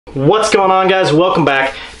What's going on, guys? Welcome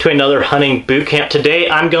back to another hunting boot camp. Today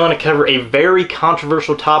I'm going to cover a very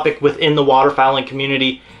controversial topic within the waterfowling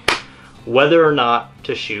community: whether or not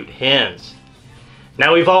to shoot hens.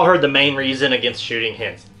 Now, we've all heard the main reason against shooting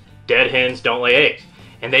hens: dead hens don't lay eggs.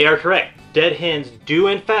 And they are correct. Dead hens do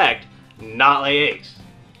in fact not lay eggs.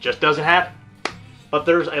 Just doesn't happen. But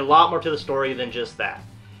there's a lot more to the story than just that.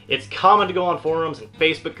 It's common to go on forums and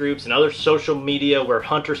Facebook groups and other social media where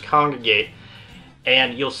hunters congregate,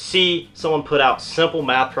 and you'll see someone put out simple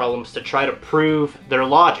math problems to try to prove their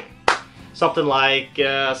logic. Something like,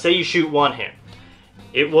 say you shoot one hen.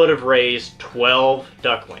 It would have raised 12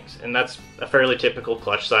 ducklings, and that's a fairly typical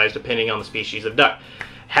clutch size depending on the species of duck.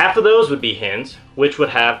 Half of those would be hens, which would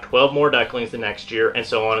have 12 more ducklings the next year, and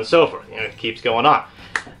so on and so forth. And it keeps going on.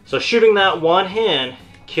 So shooting that one hen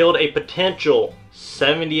killed a potential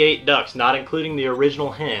 78 ducks, not including the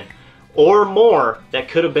original hen, or more that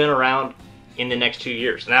could have been around in the next 2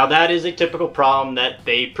 years. Now, that is a typical problem that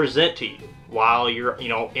they present to you while you're,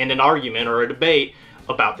 in an argument or a debate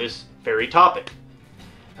about this very topic.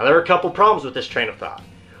 Now, there are a couple problems with this train of thought.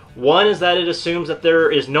 One is that it assumes that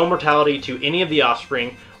there is no mortality to any of the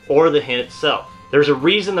offspring or the hen itself. There's a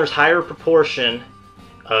reason there's higher proportion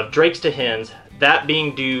of drakes to hens, that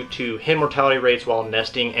being due to hen mortality rates while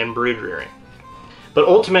nesting and brood rearing. But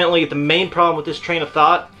ultimately, the main problem with this train of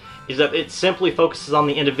thought is that it simply focuses on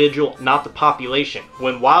the individual, not the population.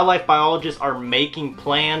 When wildlife biologists are making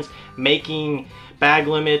plans, making bag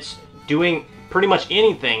limits, doing pretty much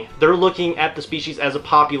anything, they're looking at the species as a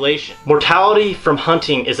population. Mortality from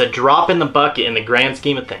hunting is a drop in the bucket in the grand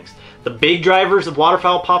scheme of things. The big drivers of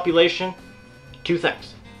waterfowl population: two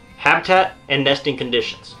things: habitat and nesting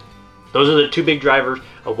conditions. Those are the two big drivers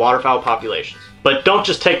of waterfowl populations. But don't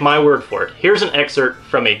just take my word for it. Here's an excerpt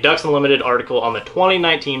from a Ducks Unlimited article on the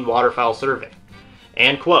 2019 Waterfowl Survey.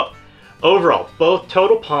 And quote, "Overall, both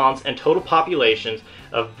total ponds and total populations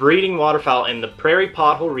of breeding waterfowl in the Prairie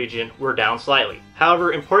pothole region were down slightly.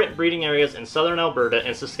 However, important breeding areas in southern Alberta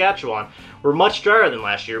and Saskatchewan were much drier than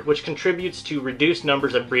last year, which contributes to reduced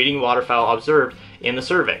numbers of breeding waterfowl observed in the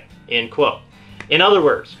survey." End quote. In other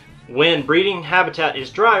words, when breeding habitat is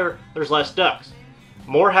drier, there's less ducks.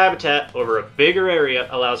 More habitat over a bigger area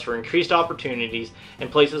allows for increased opportunities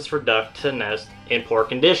and places for duck to nest in poor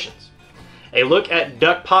conditions. A look at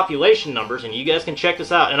duck population numbers, and you guys can check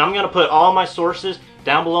this out, and I'm going to put all my sources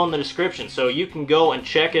down below in the description so you can go and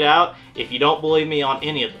check it out if you don't believe me on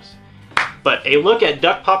any of this. But a look at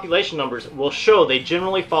duck population numbers will show they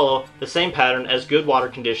generally follow the same pattern as good water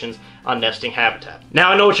conditions on nesting habitat.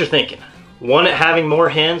 Now, I know what you're thinking. Wouldn't having more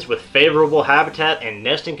hens with favorable habitat and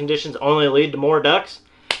nesting conditions only lead to more ducks?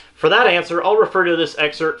 For that answer, I'll refer to this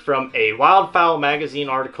excerpt from a Wildfowl magazine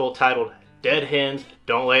article titled "Dead Hens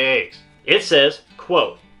Don't Lay Eggs." It says,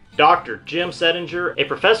 quote, "Dr. Jim Settinger, a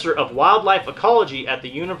professor of wildlife ecology at the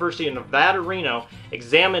University of Nevada, Reno,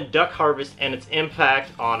 examined duck harvest and its impact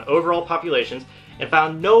on overall populations and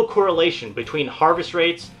found no correlation between harvest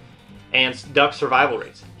rates and duck survival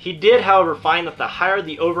rates. He did, however, find that the higher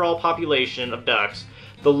the overall population of ducks,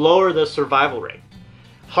 the lower the survival rate.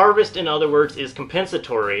 Harvest, in other words, is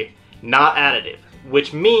compensatory, not additive,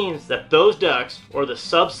 which means that those ducks, or the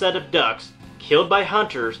subset of ducks killed by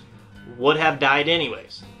hunters, would have died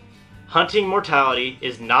anyways. Hunting mortality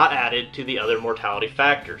is not added to the other mortality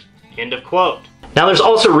factors." End of quote. Now, there's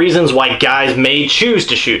also reasons why guys may choose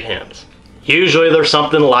to shoot hens. Usually there's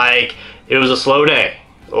something like, it was a slow day,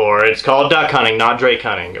 or it's called duck hunting, not drake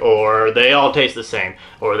hunting, or they all taste the same,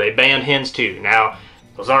 or they ban hens too. Now,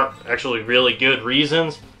 those aren't actually really good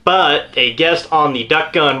reasons, but a guest on the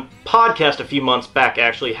Duck Gun podcast a few months back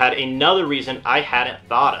actually had another reason I hadn't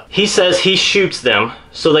thought of. He says he shoots them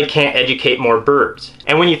so they can't educate more birds.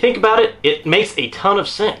 And when you think about it, it makes a ton of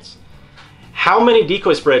sense. How many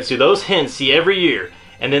decoy spreads do those hens see every year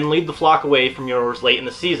and then lead the flock away from yours late in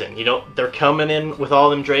the season? They're coming in with all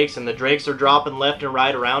them drakes, and the drakes are dropping left and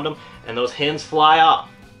right around them, and those hens fly off.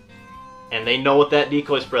 And they know what that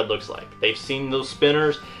decoy spread looks like. They've seen those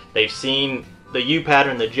spinners, they've seen the U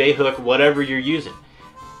pattern, the J hook, whatever you're using.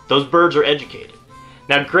 Those birds are educated.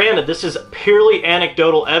 Now, granted, this is purely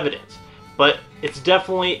anecdotal evidence, but it's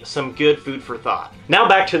definitely some good food for thought. Now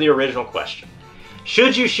back to the original question.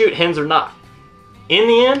 Should you shoot hens or not? In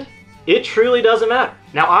the end, it truly doesn't matter.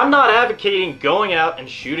 Now, I'm not advocating going out and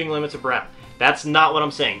shooting limits of brown. That's not what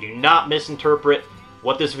I'm saying. Do not misinterpret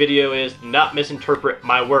what this video is. Do not misinterpret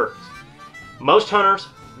my words. Most hunters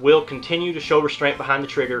will continue to show restraint behind the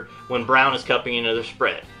trigger when brown is cupping into their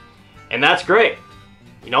spread. And that's great.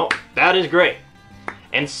 That is great.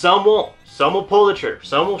 And some won't. Some will pull the trigger.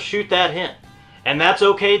 Some will shoot that hen. And that's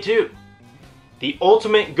okay too. The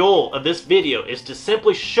ultimate goal of this video is to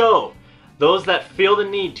simply show those that feel the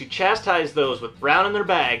need to chastise those with brown in their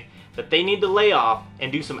bag that they need to lay off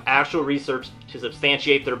and do some actual research to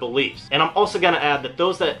substantiate their beliefs. And I'm also going to add that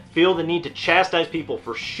those that feel the need to chastise people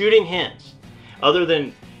for shooting hens, other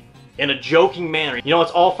than in a joking manner, you know,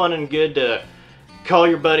 it's all fun and good to call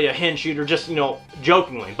your buddy a hen shooter, just, you know,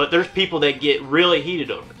 jokingly, but there's people that get really heated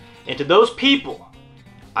over it. And to those people,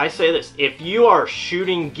 I say this: if you are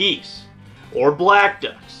shooting geese or black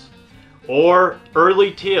ducks or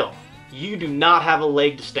early teal, you do not have a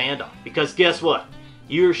leg to stand on, because guess what?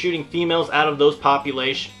 You're shooting females out of those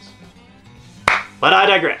populations. But I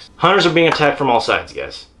digress. Hunters are being attacked from all sides,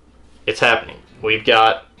 guys. It's happening. We've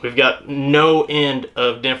got no end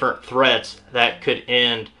of different threats that could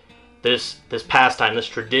end this pastime, this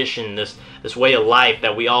tradition, this way of life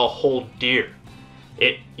that we all hold dear.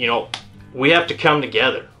 You know, we have to come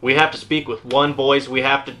together. We have to speak with one voice. We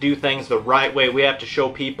have to do things the right way. We have to show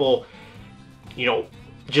people, you know,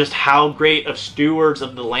 just how great of stewards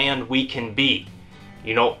of the land we can be.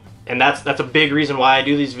 You know, and that's a big reason why I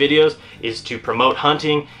do these videos, is to promote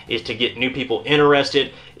hunting, is to get new people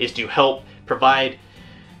interested, is to help provide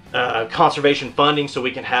conservation funding so we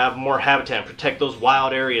can have more habitat, protect those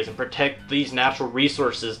wild areas, and protect these natural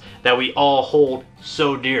resources that we all hold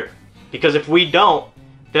so dear. Because if we don't,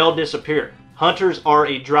 they'll disappear. Hunters are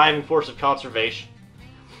a driving force of conservation.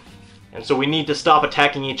 And so we need to stop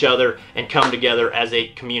attacking each other and come together as a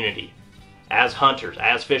community. As hunters,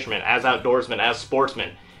 as fishermen, as outdoorsmen, as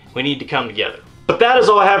sportsmen, we need to come together. But that is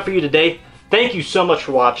all I have for you today. Thank you so much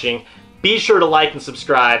for watching. Be sure to like and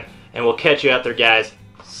subscribe, and we'll catch you out there, guys.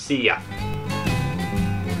 See ya.